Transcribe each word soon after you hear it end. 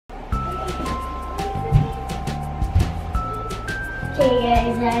Okay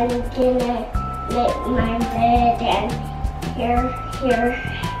guys, I'm gonna make my bed and here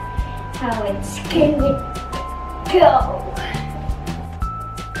how it's gonna go.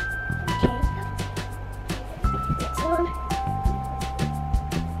 Okay. This one.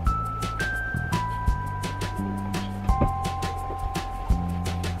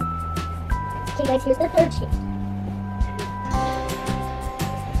 Okay guys, here's the third sheet.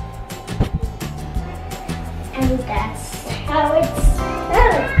 And that's how it's done.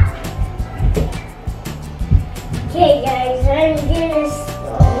 Okay guys, I'm gonna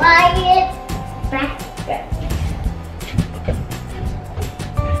slide it back up.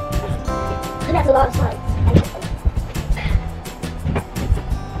 And that's a lot of slides.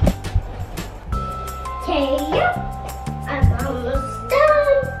 Okay, yep, I'm almost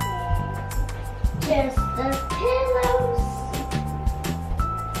done. Just the pillows.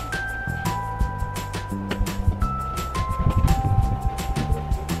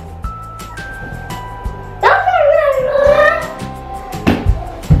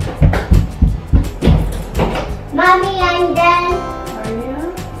 Mommy, I'm done. Are you?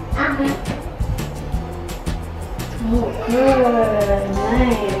 Oh, good.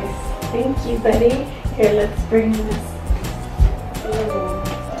 Nice. Thank you, buddy. Here, let's bring this.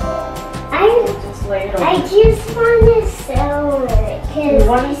 I just want to sew it. You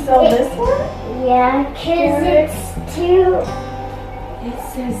want to sew this one? Yeah, because it's too... It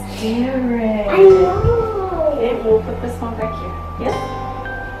says Derek. I know. Okay, we'll put this one back here. Yes?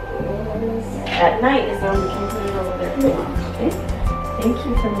 At night is when we can put it over there. Okay? Thank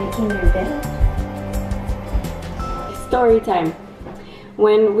you for making your bed. Story time.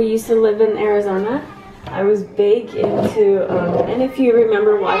 When we used to live in Arizona, I was big into, and if you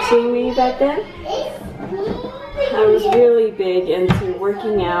remember watching me back then, I was really big into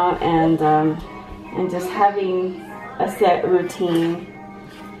working out and just having a set routine.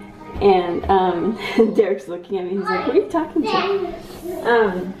 And Derek's looking at me. He's like, "What are you talking to?"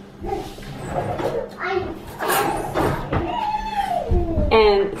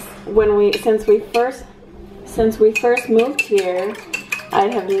 And since we first moved here, I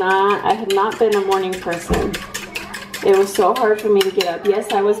had not been a morning person. It was so hard for me to get up.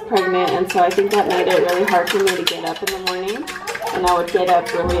 Yes, I was pregnant, and so I think that made it really hard for me to get up in the morning. And I would get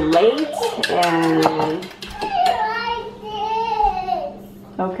up really late and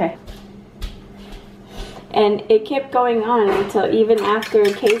okay. And it kept going on until even after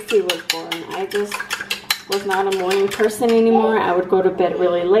Casey was born. I just was not a morning person anymore. I would go to bed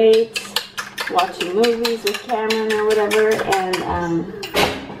really late, watching movies with Cameron or whatever, and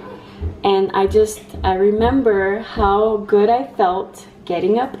I remember how good I felt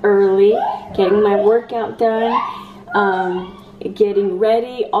getting up early, getting my workout done, getting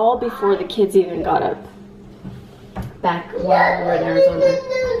ready, all before the kids even got up. Back while we were in Arizona.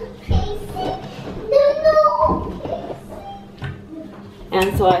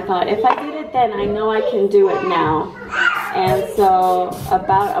 And so I thought, if I did it then, I know I can do it now. And so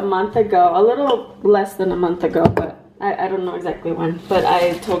about a month ago, a little less than a month ago, but I don't know exactly when, but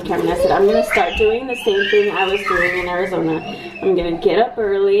I told Cameron, I said, I'm going to start doing the same thing I was doing in Arizona. I'm going to get up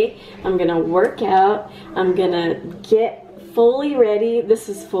early, I'm going to work out, I'm going to get fully ready. This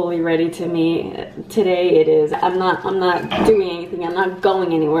is fully ready to me. Today it is. I'm not doing anything. I'm not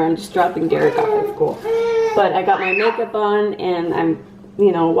going anywhere. I'm just dropping Derek off at school. But I got my makeup on and I'm,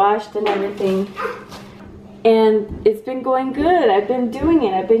 you know, washed and everything. And it's been going good. I've been doing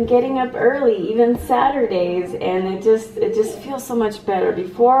it. I've been getting up early, even Saturdays, and it just feels so much better.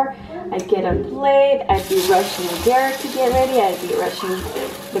 Before, I'd get up late, I'd be rushing Derek to get ready, I'd be rushing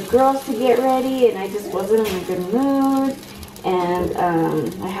the girls to get ready, and I just wasn't in a good mood. And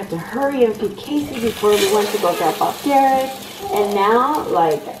I had to hurry and feed Casey before we went to go drop off Derek. And now,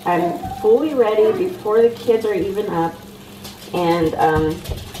 like, I'm fully ready before the kids are even up.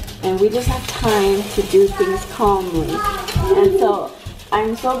 And we just have time to do things calmly. And so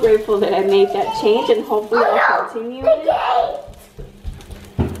I'm so grateful that I made that change, and hopefully I'll continue it.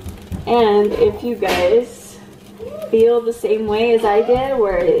 And if you guys feel the same way as I did,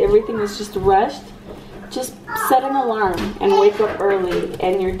 where everything was just rushed, just set an alarm and wake up early,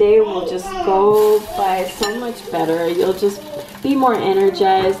 and your day will just go by so much better. You'll just be more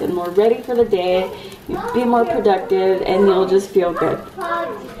energized and more ready for the day. You'll be more productive, and you'll just feel good.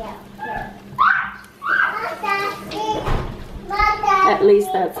 At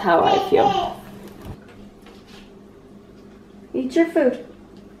least that's how I feel. Eat your food.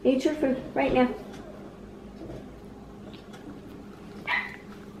 Eat your food right now.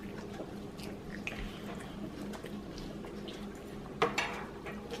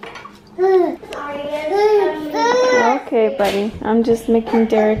 okay, buddy. I'm just making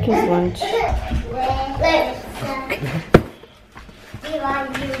Derek his lunch. Eli,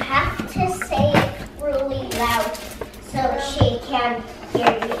 you have to say it really loud so she can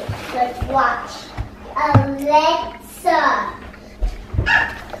hear you. Let's watch. Alexa,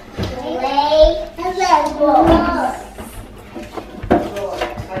 play Trolls.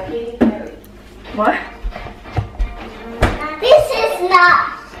 What? This is not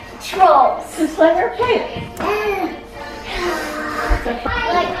Trolls. Just let her play it.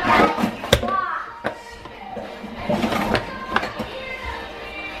 Like that.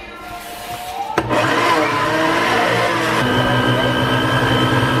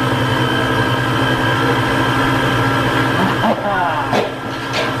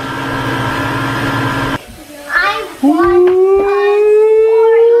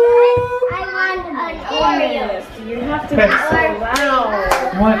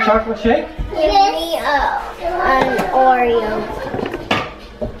 You want a chocolate shake? Give me an Oreo.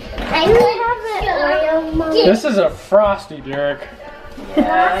 I could have an Oreo, Mom. This is a frosty, Derek.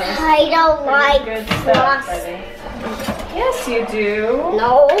 Yes. I don't like Good stuff, frosty. buddy. Yes, you do.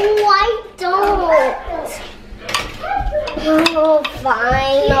 No, I don't. Oh,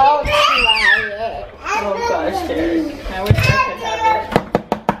 fine. I'll try it. Oh gosh, Derek. I wish I could have it.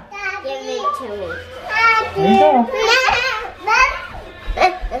 Give it to me. There you go.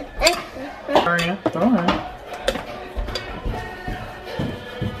 Aria, alright.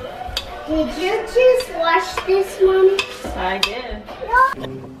 Did you just watch this, Mommy? I did.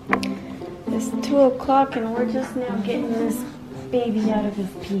 It's 2 o'clock and we're just now getting this baby out of his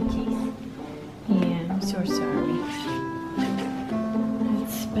PJs. Yeah, I'm so sorry.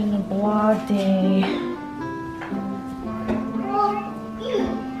 It's been a blah day.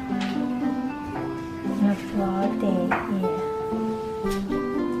 A blah day, yeah.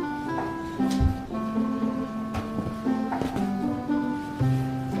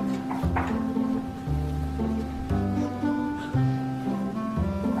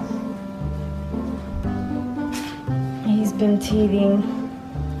 He's been teething,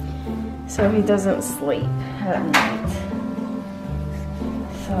 so he doesn't sleep at night.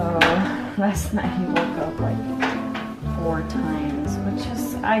 So last night he woke up like 4 times, which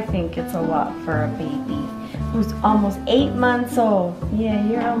is, I think it's a lot for a baby who's almost 8 months old. Yeah,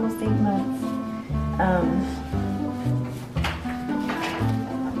 you're almost 8 months.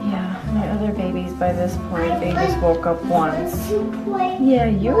 Yeah, my other babies by this point, they just woke up once. Yeah,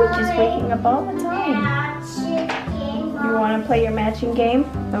 you were just waking up all the time. You want to play your matching game?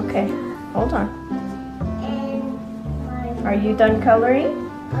 Okay, hold on. Are you done coloring?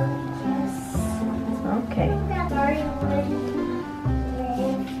 Okay.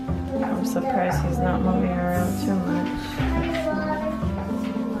 I'm surprised he's not moving around too much.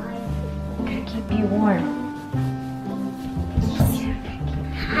 Gotta keep you warm.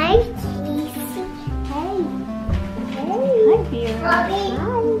 Hi, Casey. Hey. Hi, Vera. Mommy.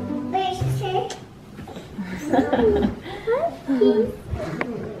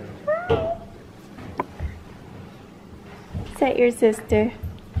 Is that your sister?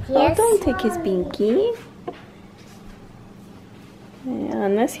 Yes. Oh, don't take his binky. Yeah,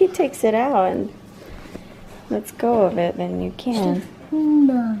 unless he takes it out and lets go of it, then you can.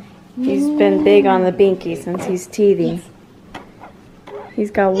 He's been big on the binky since he's teething. He's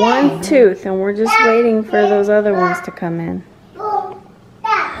got 1 tooth and we're just waiting for those other ones to come in.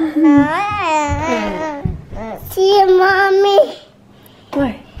 See, Mommy.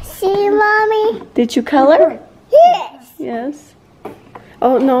 What? See, Mommy. Did you color? Yes. Yes.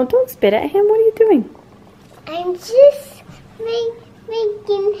 Oh, no, don't spit at him. What are you doing? I'm just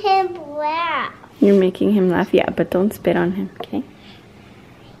making him laugh. You're making him laugh, yeah, but don't spit on him, okay?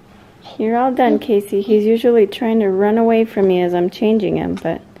 You're all done, Casey. He's usually trying to run away from me as I'm changing him,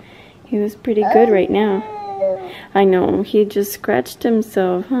 but he was pretty good right now. I know, he just scratched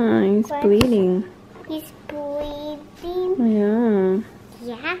himself, huh? He's bleeding. He's bleeding. Yeah.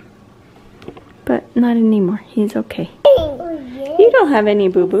 Yeah. But not anymore. He's okay. Oh, yeah. You don't have any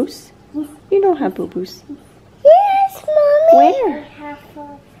boo-boos. You don't have boo-boos. Yes, Mommy. Where?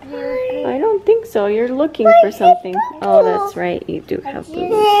 I don't think so. You're looking for something. Oh, that's right. You do have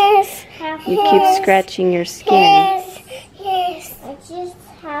boo-boos. Yes. You keep scratching your skin. Yes. Yes. I just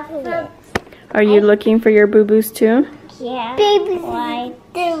have the. Are you looking for your boo-boos too? Yeah. Baby, right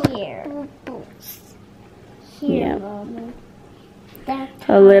here. Here, Yeah. Mommy. That's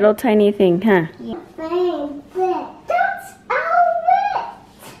A little tiny thing, huh? yeah. That's Elvis.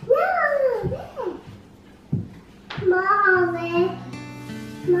 No. Mommy.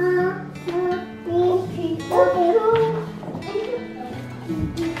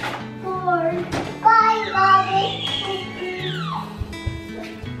 Bye, Mommy.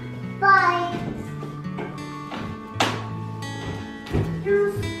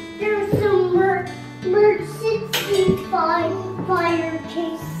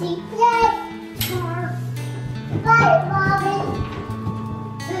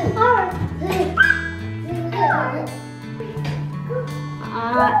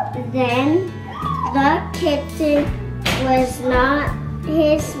 Then the kitten was not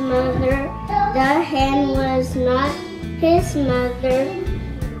his mother. The hen was not his mother.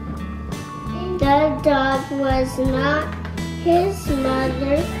 The dog was not his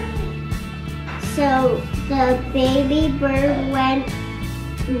mother. So the baby bird went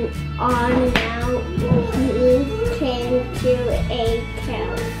on. Now he came to a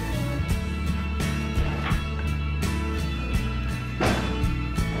cow.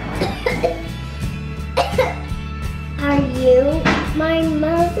 Are you my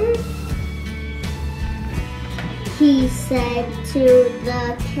mother? He said to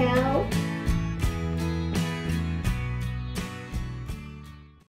the cow.